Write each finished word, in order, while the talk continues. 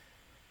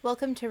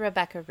Welcome to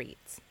Rebecca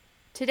Reads.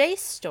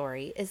 Today's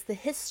story is The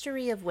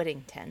History of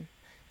Whittington.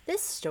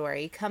 This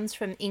story comes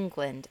from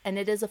England, and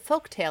it is a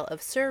folktale of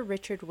Sir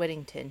Richard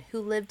Whittington, who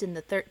lived in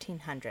the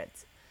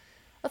 1300s.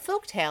 A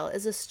folktale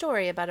is a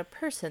story about a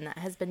person that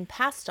has been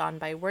passed on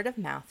by word of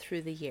mouth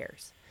through the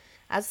years.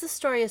 As the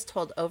story is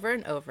told over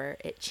and over,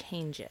 it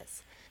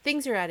changes.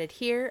 Things are added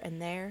here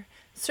and there.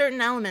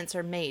 Certain elements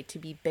are made to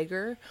be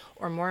bigger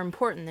or more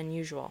important than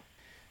usual.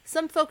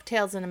 Some folk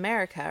tales in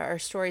America are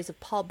stories of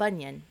Paul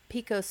Bunyan,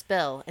 Pecos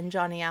Bill, and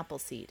Johnny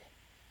Appleseed.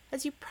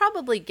 As you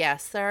probably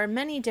guessed, there are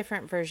many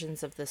different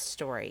versions of this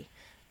story.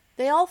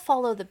 They all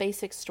follow the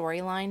basic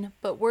storyline,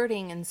 but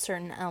wording and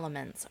certain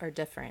elements are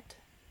different.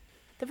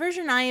 The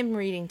version I am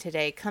reading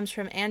today comes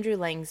from Andrew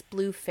Lang's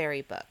Blue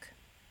Fairy book.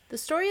 The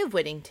story of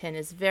Whittington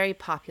is very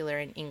popular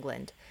in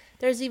England.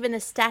 There's even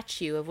a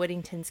statue of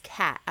Whittington's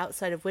cat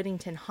outside of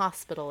Whittington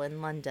Hospital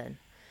in London.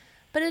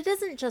 But it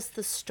isn't just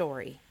the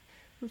story.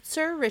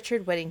 Sir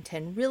Richard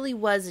Whittington really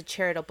was a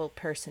charitable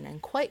person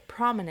and quite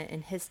prominent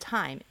in his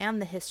time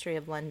and the history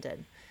of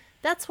London.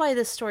 That's why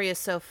this story is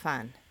so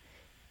fun.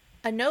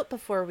 A note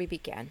before we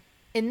begin.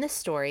 In this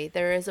story,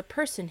 there is a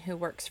person who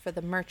works for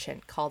the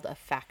merchant called a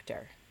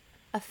factor.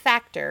 A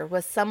factor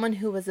was someone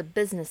who was a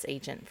business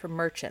agent for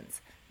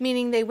merchants,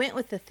 meaning they went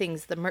with the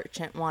things the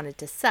merchant wanted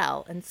to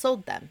sell and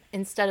sold them,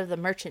 instead of the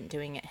merchant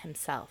doing it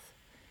himself.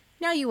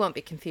 Now you won't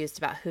be confused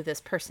about who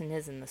this person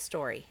is in the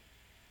story.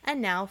 And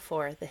now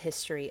for the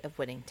history of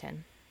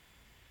Whittington.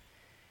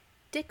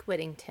 Dick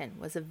Whittington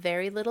was a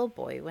very little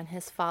boy when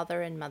his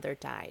father and mother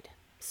died.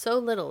 So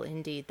little,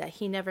 indeed, that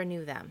he never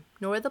knew them,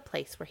 nor the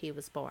place where he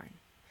was born.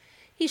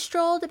 He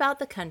strolled about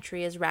the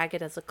country as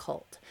ragged as a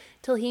colt,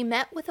 till he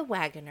met with a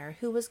wagoner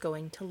who was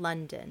going to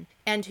London,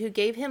 and who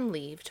gave him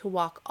leave to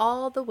walk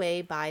all the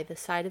way by the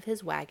side of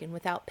his wagon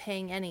without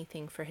paying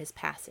anything for his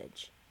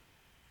passage.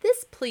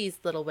 This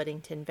pleased little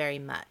Whittington very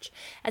much,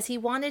 as he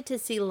wanted to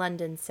see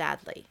London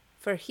sadly,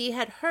 for he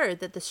had heard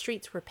that the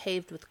streets were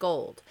paved with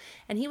gold,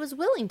 and he was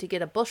willing to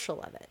get a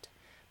bushel of it.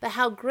 But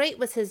how great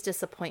was his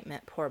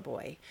disappointment, poor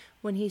boy,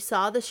 when he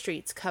saw the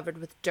streets covered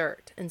with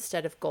dirt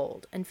instead of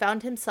gold, and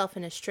found himself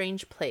in a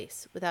strange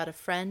place, without a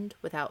friend,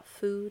 without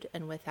food,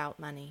 and without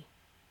money.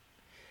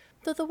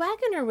 Though the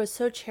wagoner was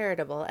so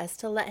charitable as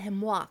to let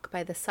him walk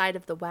by the side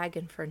of the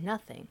wagon for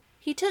nothing,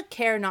 he took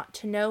care not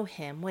to know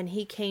him when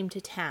he came to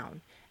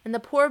town, and the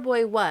poor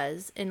boy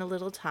was, in a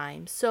little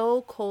time,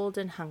 so cold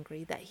and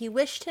hungry that he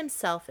wished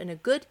himself in a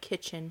good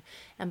kitchen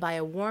and by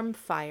a warm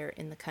fire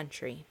in the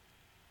country.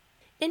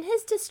 In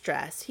his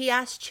distress he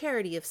asked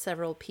charity of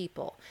several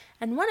people,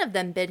 and one of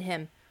them bid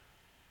him,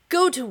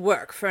 "Go to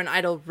work for an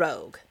idle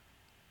rogue."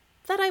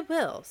 "That I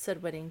will,"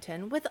 said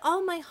Whittington, "with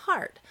all my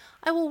heart.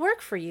 I will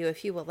work for you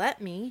if you will let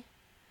me."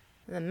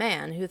 The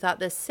man, who thought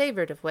this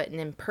savored of wit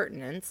and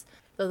impertinence,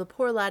 though the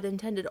poor lad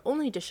intended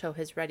only to show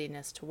his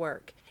readiness to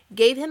work,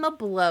 gave him a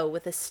blow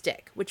with a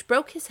stick, which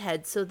broke his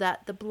head so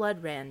that the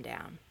blood ran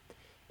down.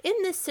 In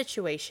this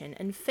situation,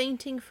 and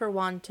fainting for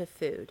want of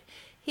food,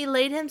 he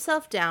laid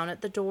himself down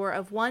at the door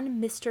of one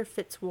Mr.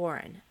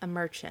 Fitzwarren, a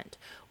merchant,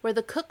 where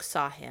the cook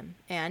saw him,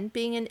 and,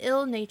 being an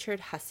ill-natured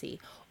hussy,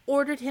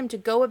 ordered him to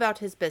go about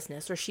his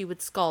business, or she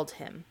would scald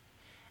him.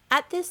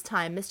 At this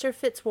time Mr.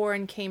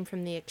 Fitzwarren came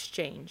from the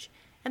exchange,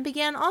 and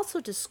began also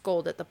to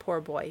scold at the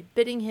poor boy,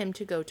 bidding him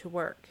to go to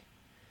work.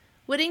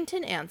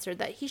 Whittington answered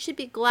that he should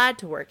be glad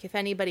to work if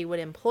anybody would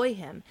employ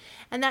him,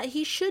 and that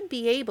he should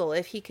be able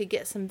if he could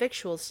get some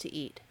victuals to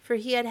eat, for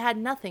he had had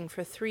nothing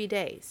for 3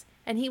 days,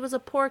 and he was a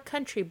poor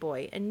country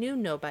boy, and knew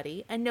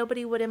nobody, and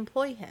nobody would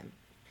employ him.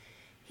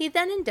 He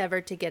then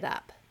endeavored to get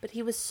up, but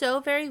he was so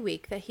very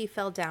weak that he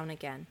fell down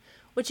again,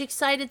 which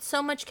excited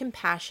so much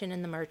compassion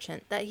in the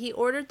merchant that he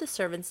ordered the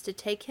servants to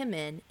take him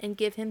in and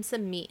give him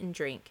some meat and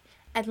drink,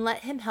 and let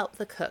him help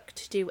the cook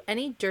to do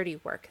any dirty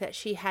work that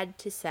she had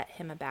to set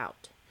him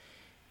about.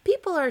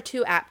 People are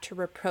too apt to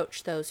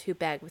reproach those who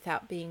beg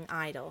without being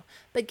idle,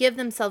 but give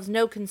themselves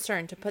no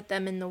concern to put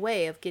them in the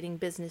way of getting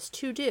business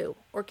to do,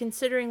 or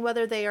considering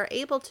whether they are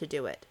able to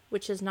do it,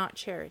 which is not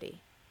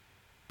charity.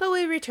 But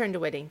we return to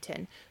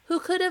Whittington, who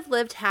could have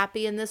lived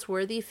happy in this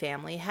worthy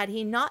family had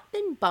he not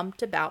been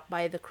bumped about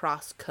by the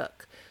cross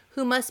cook,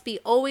 who must be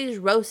always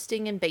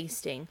roasting and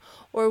basting,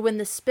 or when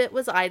the spit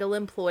was idle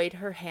employed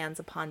her hands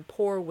upon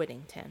poor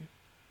Whittington.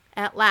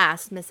 At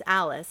last Miss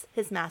Alice,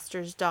 his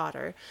master's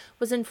daughter,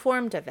 was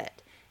informed of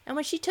it, and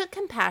when she took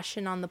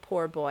compassion on the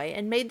poor boy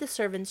and made the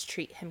servants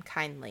treat him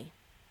kindly.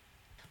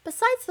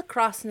 Besides the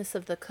crossness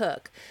of the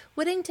cook,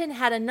 Whittington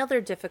had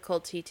another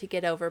difficulty to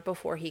get over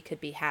before he could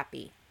be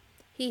happy.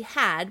 He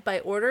had, by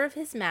order of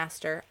his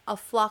master, a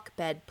flock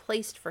bed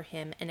placed for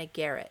him in a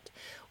garret,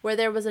 where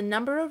there was a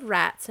number of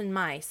rats and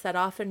mice that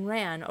often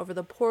ran over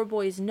the poor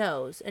boy's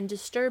nose and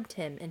disturbed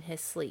him in his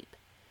sleep.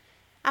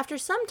 After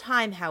some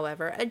time,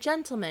 however, a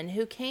gentleman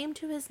who came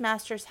to his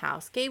master's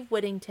house gave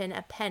Whittington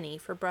a penny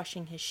for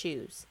brushing his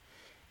shoes.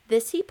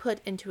 This he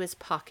put into his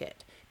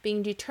pocket,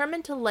 being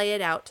determined to lay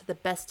it out to the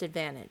best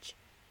advantage.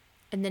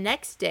 And the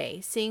next day,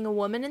 seeing a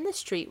woman in the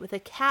street with a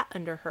cat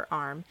under her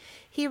arm,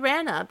 he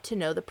ran up to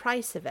know the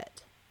price of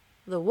it.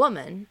 The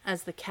woman,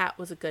 as the cat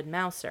was a good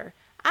mouser,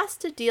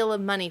 asked a deal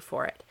of money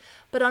for it,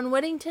 but on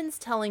Whittington's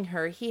telling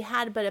her he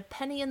had but a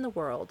penny in the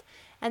world,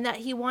 and that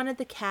he wanted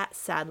the cat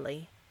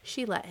sadly,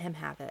 she let him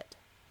have it.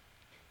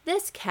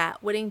 This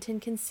cat Whittington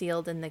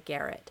concealed in the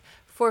garret,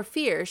 for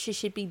fear she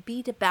should be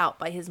beat about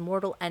by his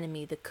mortal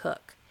enemy the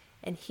cook,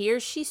 and here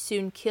she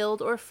soon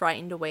killed or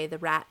frightened away the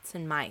rats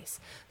and mice,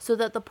 so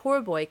that the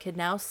poor boy could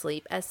now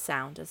sleep as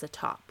sound as a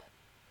top.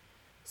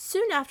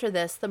 Soon after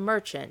this the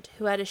merchant,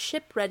 who had a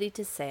ship ready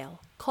to sail,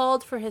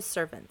 called for his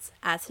servants,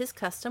 as his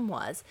custom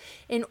was,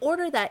 in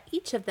order that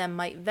each of them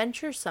might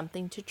venture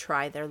something to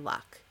try their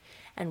luck,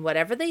 and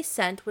whatever they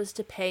sent was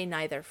to pay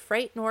neither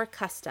freight nor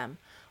custom,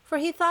 for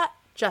he thought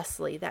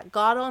justly that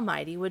God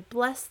Almighty would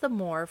bless the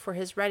more for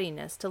his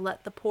readiness to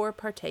let the poor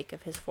partake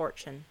of his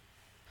fortune.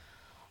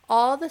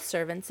 All the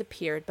servants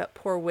appeared but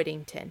poor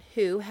Whittington,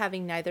 who,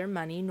 having neither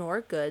money nor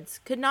goods,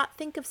 could not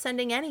think of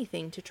sending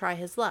anything to try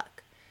his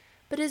luck.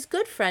 But his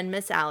good friend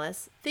Miss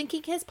Alice,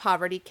 thinking his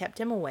poverty kept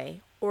him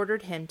away,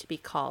 ordered him to be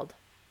called.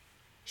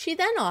 She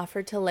then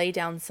offered to lay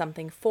down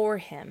something for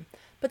him,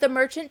 but the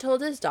merchant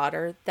told his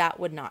daughter that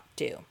would not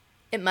do.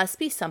 It must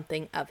be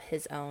something of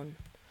his own.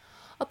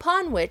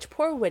 Upon which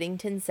poor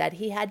Whittington said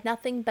he had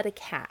nothing but a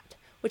cat,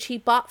 which he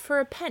bought for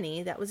a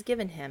penny that was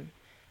given him.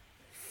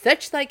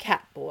 "Fetch thy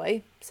cat,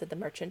 boy," said the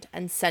merchant,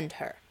 "and send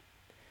her."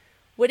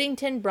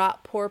 Whittington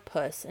brought poor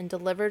puss and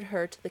delivered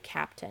her to the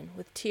captain,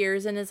 with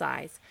tears in his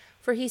eyes,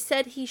 for he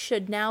said he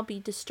should now be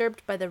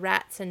disturbed by the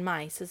rats and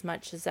mice as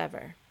much as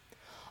ever.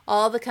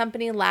 All the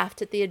company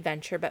laughed at the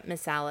adventure but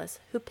Miss Alice,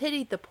 who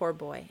pitied the poor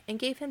boy, and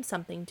gave him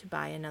something to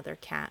buy another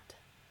cat.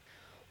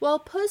 While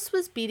puss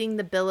was beating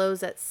the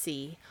billows at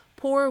sea,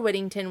 poor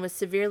Whittington was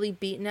severely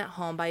beaten at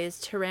home by his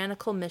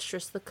tyrannical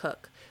mistress the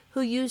cook,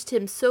 who used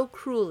him so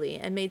cruelly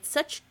and made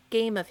such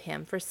game of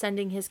him for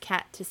sending his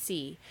cat to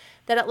sea,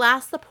 that at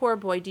last the poor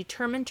boy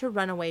determined to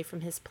run away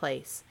from his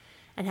place,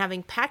 and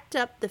having packed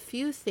up the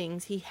few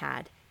things he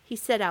had, he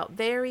set out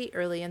very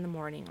early in the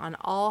morning on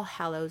All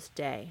Hallows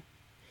Day.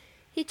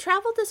 He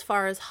travelled as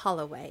far as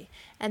Holloway,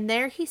 and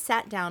there he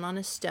sat down on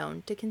a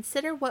stone to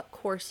consider what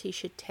course he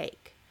should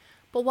take.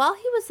 But while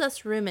he was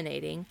thus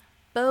ruminating,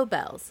 Bow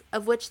bells,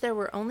 of which there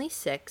were only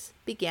 6,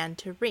 began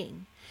to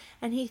ring,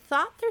 and he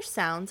thought their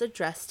sounds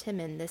addressed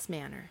him in this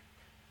manner: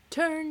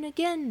 "Turn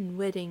again,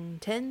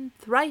 Whittington,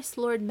 thrice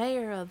Lord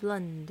Mayor of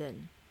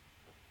London."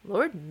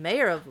 "Lord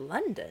Mayor of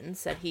London,"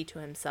 said he to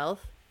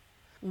himself.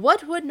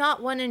 "What would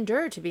not one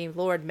endure to be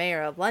Lord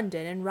Mayor of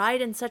London, and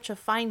ride in such a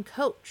fine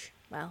coach?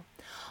 Well,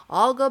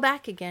 I'll go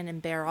back again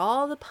and bear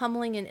all the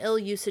pummeling and ill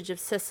usage of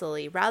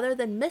Cicely, rather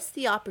than miss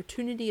the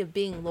opportunity of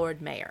being Lord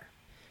Mayor."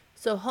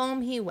 So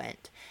home he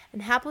went,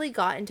 and happily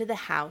got into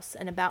the house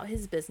and about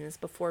his business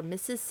before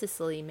Mrs.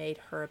 Cicely made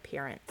her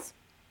appearance.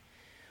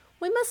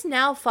 We must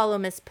now follow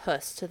Miss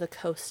Puss to the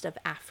coast of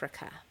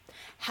Africa.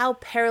 How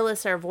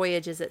perilous are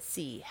voyages at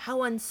sea,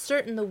 how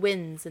uncertain the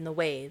winds and the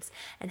waves,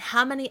 and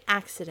how many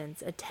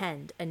accidents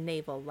attend a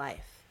naval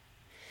life.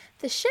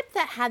 The ship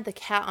that had the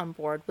cat on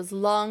board was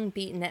long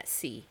beaten at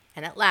sea,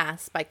 and at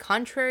last, by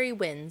contrary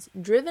winds,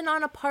 driven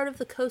on a part of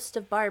the coast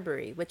of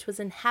Barbary, which was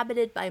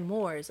inhabited by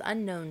Moors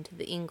unknown to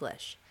the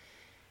English.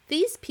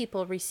 These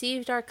people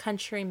received our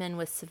countrymen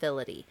with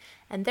civility,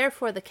 and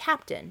therefore the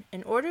captain,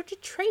 in order to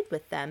trade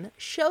with them,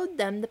 showed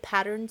them the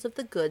patterns of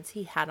the goods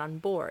he had on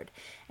board,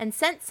 and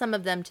sent some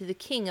of them to the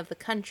king of the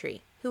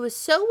country, who was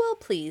so well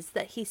pleased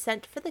that he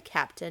sent for the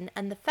captain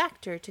and the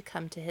factor to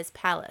come to his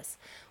palace,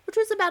 which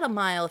was about a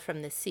mile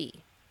from the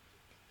sea.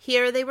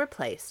 Here they were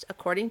placed,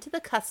 according to the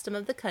custom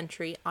of the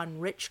country, on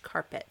rich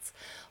carpets,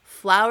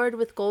 flowered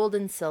with gold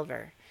and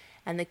silver,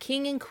 and the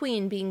king and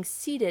queen being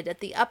seated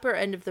at the upper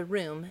end of the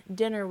room,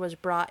 dinner was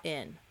brought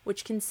in,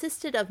 which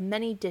consisted of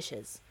many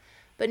dishes.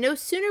 But no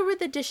sooner were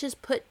the dishes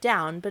put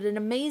down, but an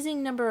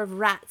amazing number of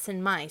rats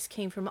and mice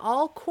came from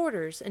all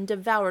quarters and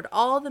devoured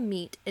all the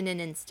meat in an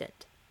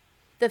instant.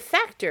 The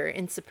factor,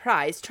 in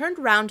surprise, turned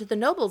round to the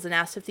nobles and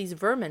asked if these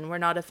vermin were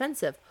not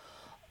offensive.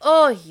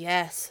 "Oh,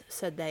 yes,"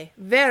 said they,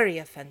 "very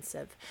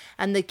offensive,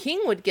 and the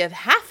king would give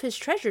half his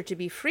treasure to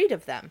be freed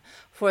of them,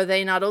 for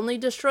they not only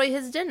destroy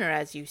his dinner,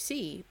 as you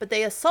see, but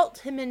they assault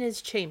him in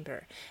his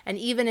chamber, and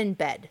even in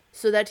bed,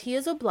 so that he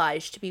is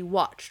obliged to be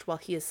watched while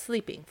he is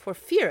sleeping, for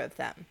fear of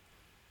them."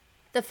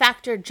 The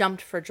factor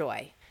jumped for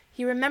joy.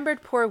 He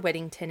remembered poor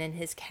Whittington and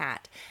his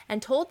cat,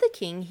 and told the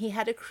king he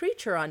had a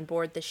creature on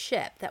board the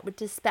ship that would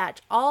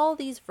dispatch all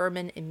these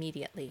vermin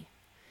immediately.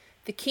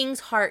 The king's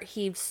heart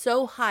heaved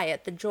so high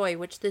at the joy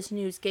which this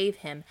news gave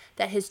him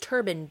that his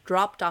turban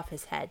dropped off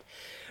his head.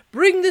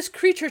 "Bring this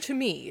creature to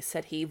me,"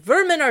 said he.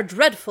 "Vermin are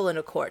dreadful in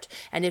a court,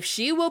 and if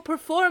she will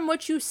perform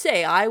what you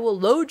say, I will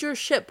load your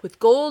ship with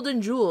gold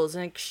and jewels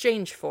in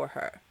exchange for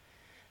her."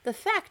 The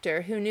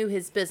factor, who knew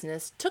his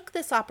business, took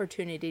this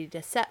opportunity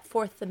to set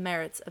forth the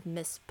merits of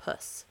Miss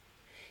Puss.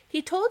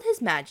 He told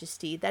his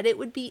majesty that it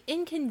would be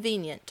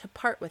inconvenient to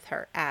part with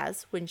her,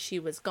 as, when she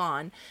was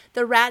gone,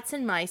 the rats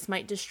and mice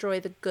might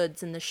destroy the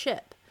goods in the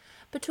ship,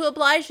 but to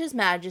oblige his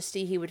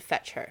majesty he would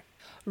fetch her.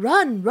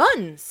 "Run,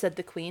 run," said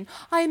the queen,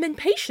 "I am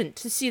impatient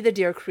to see the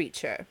dear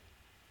creature."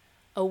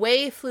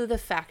 Away flew the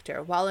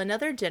factor while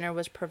another dinner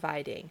was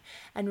providing,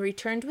 and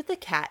returned with the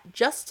cat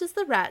just as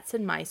the rats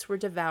and mice were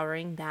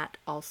devouring that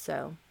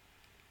also.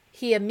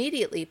 He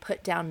immediately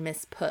put down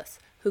Miss Puss,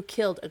 who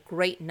killed a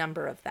great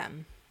number of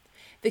them.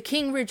 The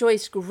king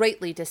rejoiced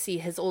greatly to see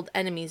his old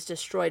enemies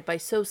destroyed by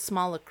so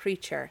small a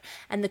creature,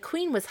 and the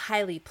queen was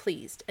highly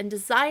pleased, and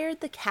desired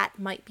the cat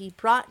might be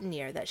brought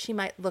near that she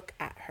might look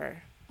at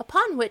her.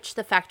 Upon which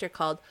the factor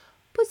called,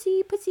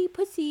 "Pussy, pussy,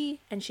 pussy,"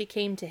 and she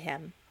came to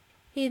him.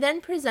 He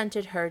then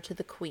presented her to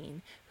the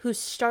queen, who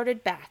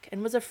started back,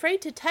 and was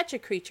afraid to touch a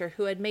creature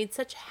who had made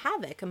such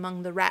havoc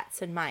among the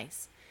rats and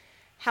mice.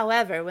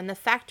 However, when the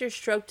factor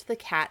stroked the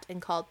cat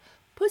and called,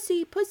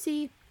 "Pussy,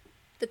 pussy,"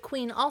 the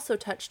queen also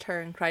touched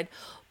her and cried,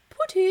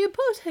 "Putty,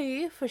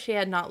 putty," for she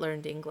had not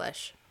learned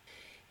English.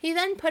 He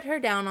then put her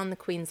down on the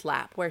queen's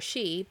lap, where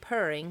she,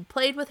 purring,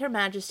 played with her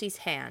majesty's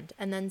hand,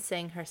 and then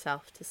sang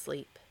herself to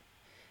sleep.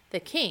 The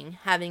king,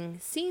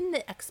 having seen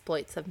the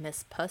exploits of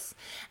Miss Puss,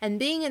 and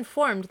being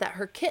informed that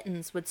her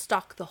kittens would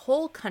stock the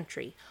whole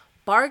country,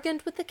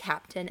 bargained with the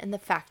captain and the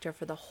factor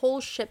for the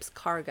whole ship's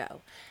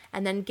cargo,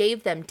 and then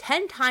gave them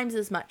 10 times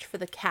as much for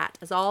the cat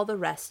as all the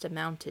rest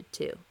amounted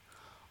to.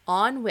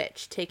 On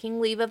which,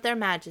 taking leave of their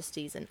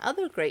majesties and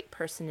other great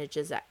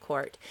personages at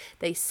court,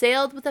 they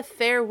sailed with a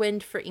fair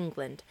wind for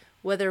England,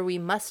 whither we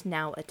must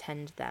now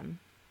attend them.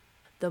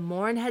 The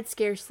morn had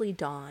scarcely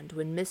dawned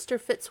when Mr.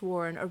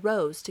 Fitzwarren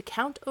arose to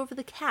count over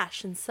the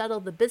cash and settle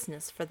the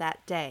business for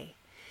that day.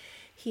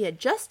 He had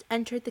just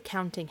entered the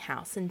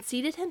counting-house and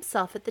seated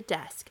himself at the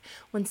desk,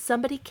 when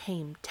somebody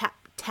came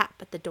tap, tap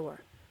at the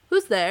door.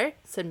 "Who's there?"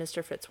 said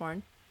Mr.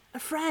 Fitzwarren. "A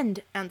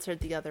friend," answered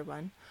the other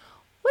one.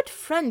 "What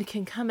friend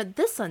can come at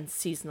this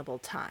unseasonable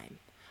time?"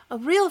 "A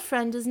real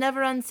friend is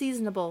never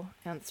unseasonable,"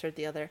 answered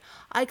the other.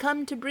 "I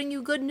come to bring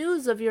you good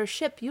news of your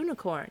ship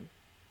Unicorn."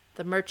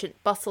 The merchant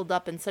bustled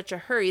up in such a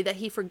hurry that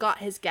he forgot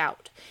his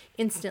gout,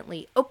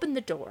 instantly opened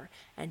the door,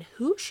 and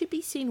who should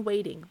be seen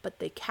waiting but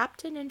the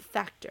captain and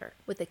factor,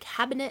 with a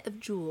cabinet of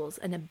jewels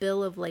and a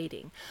bill of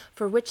lading,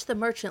 for which the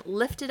merchant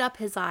lifted up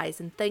his eyes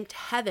and thanked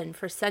heaven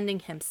for sending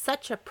him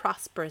such a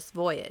prosperous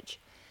voyage.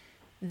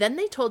 Then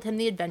they told him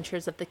the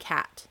adventures of the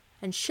cat,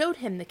 and showed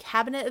him the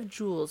cabinet of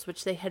jewels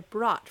which they had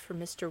brought for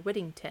Mr.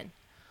 Whittington,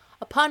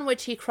 upon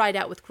which he cried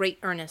out with great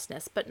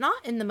earnestness, but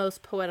not in the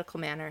most poetical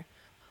manner,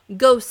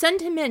 "Go,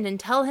 send him in, and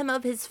tell him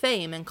of his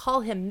fame, and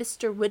call him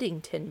Mr.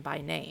 Whittington by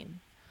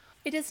name."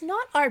 It is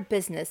not our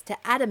business to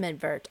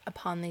animadvert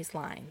upon these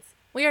lines.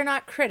 We are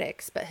not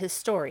critics, but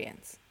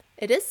historians.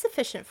 It is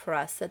sufficient for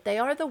us that they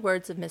are the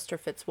words of Mr.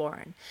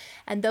 Fitzwarren,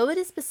 and though it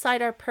is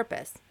beside our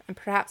purpose, and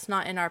perhaps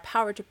not in our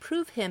power to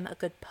prove him a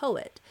good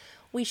poet,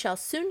 we shall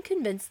soon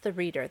convince the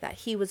reader that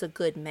he was a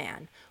good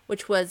man,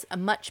 which was a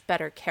much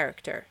better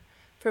character.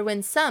 For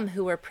when some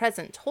who were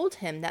present told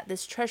him that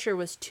this treasure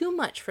was too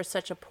much for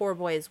such a poor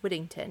boy as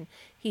Whittington,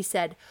 he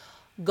said,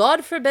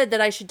 "God forbid that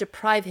I should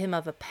deprive him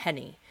of a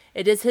penny.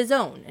 It is his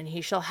own, and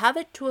he shall have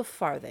it to a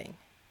farthing."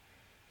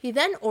 He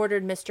then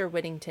ordered Mr.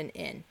 Whittington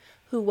in,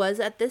 who was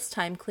at this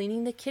time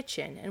cleaning the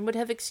kitchen, and would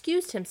have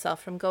excused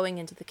himself from going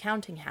into the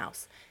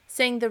counting-house,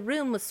 saying the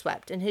room was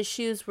swept and his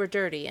shoes were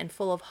dirty and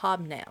full of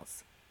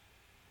hobnails.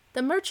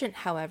 The merchant,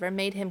 however,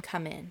 made him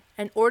come in,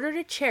 and ordered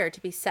a chair to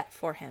be set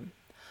for him.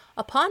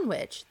 Upon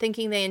which,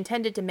 thinking they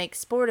intended to make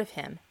sport of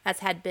him, as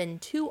had been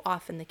too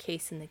often the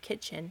case in the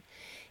kitchen,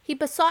 he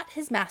besought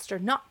his master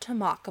not to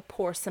mock a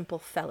poor simple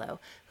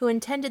fellow, who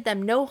intended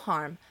them no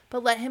harm,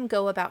 but let him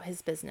go about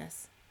his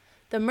business.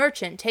 The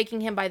merchant, taking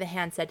him by the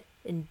hand, said,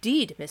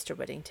 "Indeed, Mr.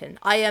 Whittington,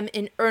 I am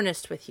in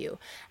earnest with you,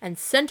 and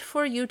sent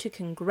for you to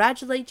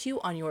congratulate you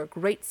on your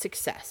great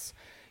success.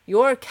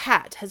 Your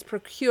cat has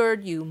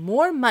procured you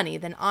more money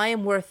than I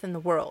am worth in the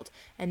world,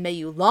 and may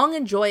you long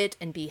enjoy it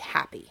and be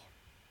happy."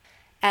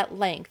 At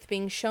length,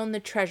 being shown the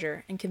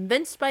treasure, and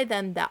convinced by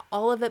them that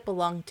all of it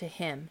belonged to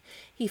him,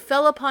 he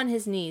fell upon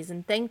his knees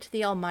and thanked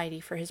the Almighty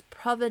for his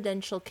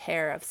providential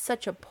care of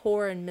such a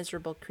poor and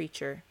miserable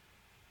creature.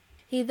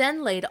 He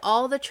then laid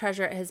all the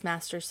treasure at his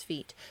master's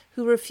feet,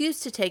 who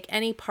refused to take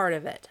any part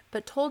of it,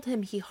 but told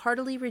him he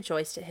heartily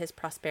rejoiced at his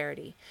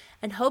prosperity,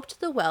 and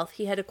hoped the wealth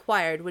he had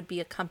acquired would be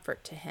a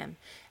comfort to him,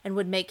 and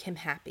would make him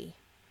happy.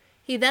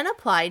 He then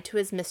applied to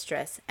his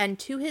mistress, and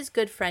to his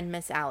good friend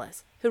Miss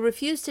Alice, who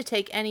refused to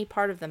take any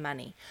part of the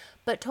money,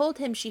 but told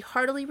him she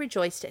heartily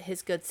rejoiced at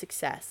his good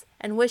success,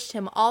 and wished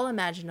him all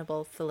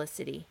imaginable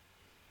felicity.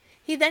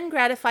 He then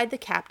gratified the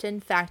captain,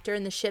 factor,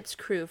 and the ship's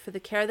crew for the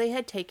care they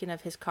had taken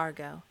of his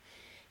cargo.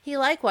 He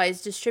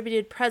likewise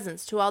distributed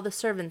presents to all the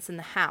servants in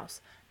the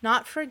house,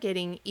 not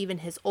forgetting even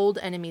his old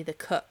enemy the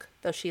cook,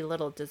 though she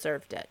little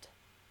deserved it.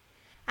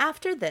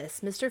 After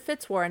this, Mr.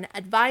 Fitzwarren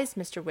advised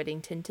Mr.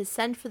 Whittington to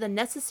send for the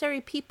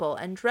necessary people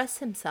and dress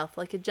himself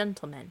like a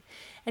gentleman,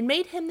 and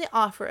made him the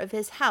offer of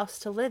his house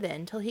to live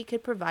in till he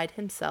could provide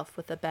himself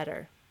with a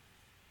better.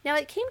 Now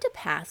it came to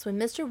pass, when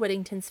Mr.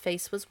 Whittington's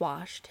face was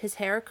washed, his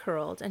hair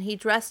curled, and he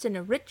dressed in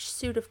a rich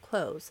suit of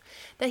clothes,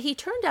 that he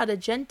turned out a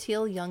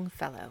genteel young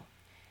fellow.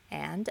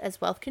 And, as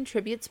wealth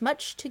contributes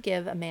much to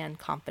give a man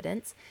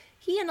confidence,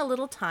 he in a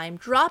little time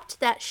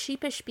dropped that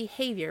sheepish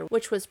behavior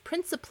which was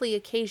principally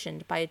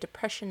occasioned by a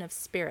depression of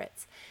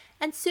spirits,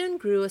 and soon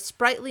grew a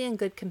sprightly and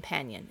good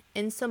companion,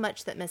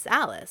 insomuch that Miss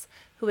Alice,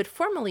 who had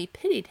formerly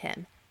pitied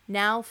him,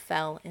 now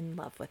fell in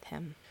love with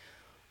him.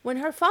 When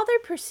her father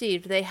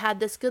perceived they had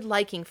this good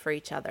liking for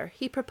each other,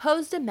 he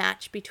proposed a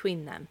match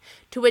between them,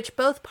 to which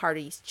both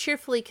parties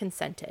cheerfully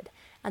consented,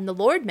 and the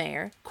Lord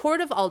Mayor,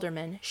 Court of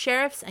Aldermen,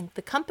 Sheriffs, and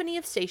the Company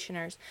of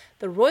Stationers,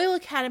 the Royal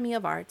Academy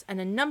of Arts, and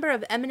a number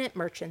of eminent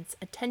merchants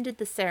attended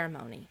the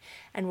ceremony,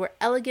 and were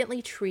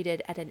elegantly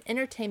treated at an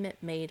entertainment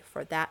made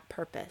for that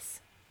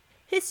purpose.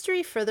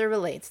 History further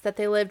relates that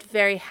they lived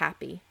very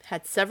happy,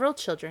 had several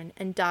children,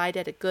 and died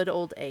at a good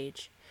old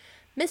age.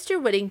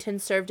 Mr. Whittington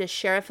served as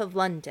Sheriff of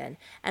London,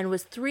 and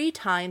was 3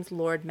 times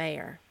Lord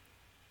Mayor.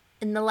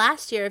 In the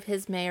last year of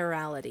his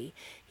mayoralty,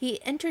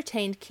 he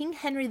entertained King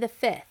Henry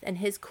V and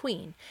his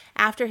queen,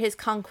 after his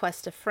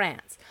conquest of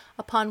France,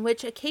 upon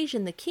which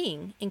occasion the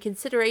king, in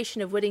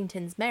consideration of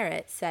Whittington's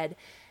merit, said,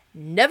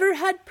 "Never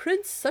had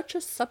prince such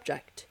a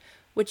subject,"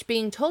 which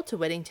being told to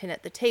Whittington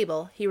at the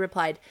table, he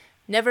replied,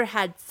 "Never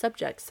had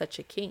subject such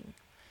a king."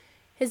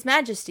 His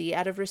Majesty,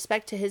 out of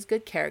respect to his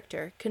good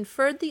character,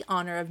 conferred the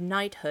honor of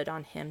knighthood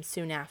on him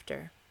soon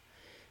after.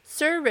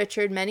 Sir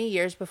Richard, many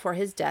years before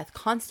his death,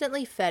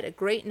 constantly fed a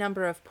great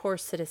number of poor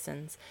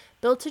citizens,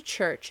 built a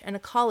church and a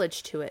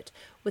college to it,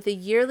 with a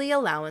yearly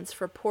allowance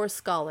for poor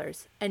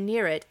scholars, and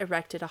near it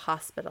erected a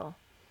hospital.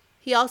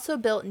 He also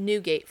built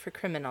Newgate for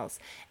criminals,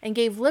 and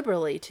gave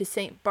liberally to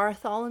St.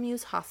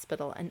 Bartholomew's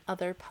Hospital and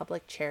other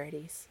public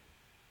charities.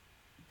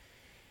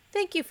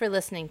 Thank you for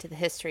listening to the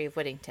History of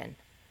Whittington.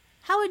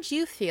 How would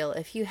you feel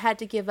if you had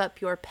to give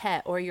up your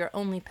pet or your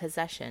only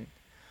possession?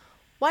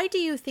 Why do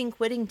you think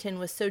Whittington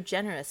was so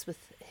generous with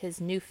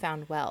his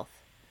newfound wealth?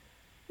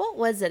 What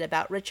was it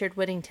about Richard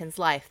Whittington's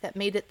life that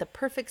made it the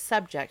perfect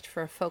subject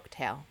for a folk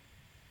tale?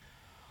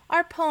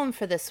 Our poem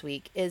for this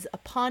week is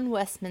Upon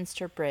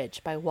Westminster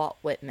Bridge by Walt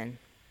Whitman.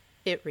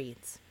 It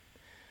reads,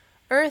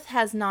 "Earth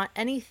has not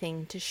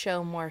anything to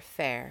show more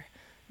fair.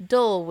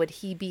 Dull would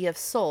he be of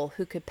soul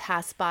who could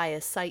pass by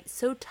a sight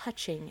so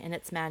touching in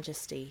its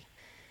majesty.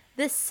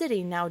 This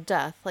city now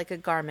doth, like a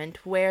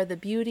garment, wear the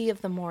beauty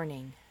of the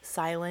morning.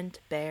 Silent,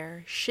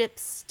 bare,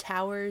 ships,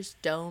 towers,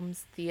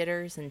 domes,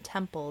 theatres, and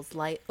temples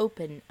lie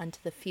open unto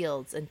the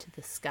fields and to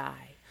the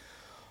sky,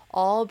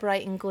 all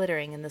bright and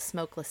glittering in the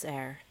smokeless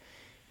air.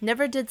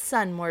 Never did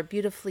sun more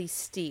beautifully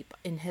steep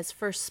in his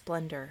first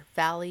splendor,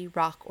 valley,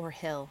 rock, or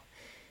hill.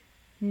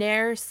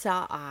 Ne'er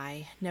saw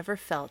I, never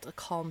felt a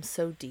calm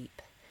so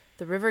deep.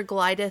 The river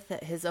glideth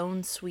at his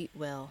own sweet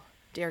will.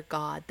 Dear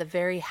God, the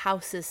very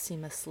houses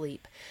seem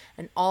asleep,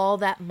 and all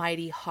that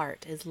mighty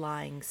heart is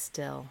lying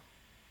still."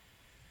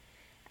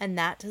 And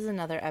that is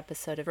another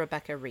episode of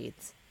Rebecca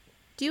Reads.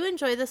 Do you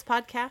enjoy this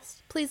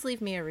podcast? Please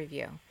leave me a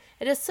review.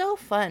 It is so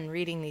fun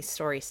reading these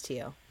stories to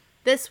you.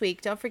 This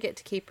week, don't forget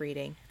to keep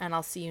reading, and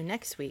I'll see you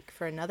next week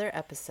for another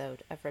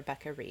episode of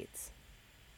Rebecca Reads.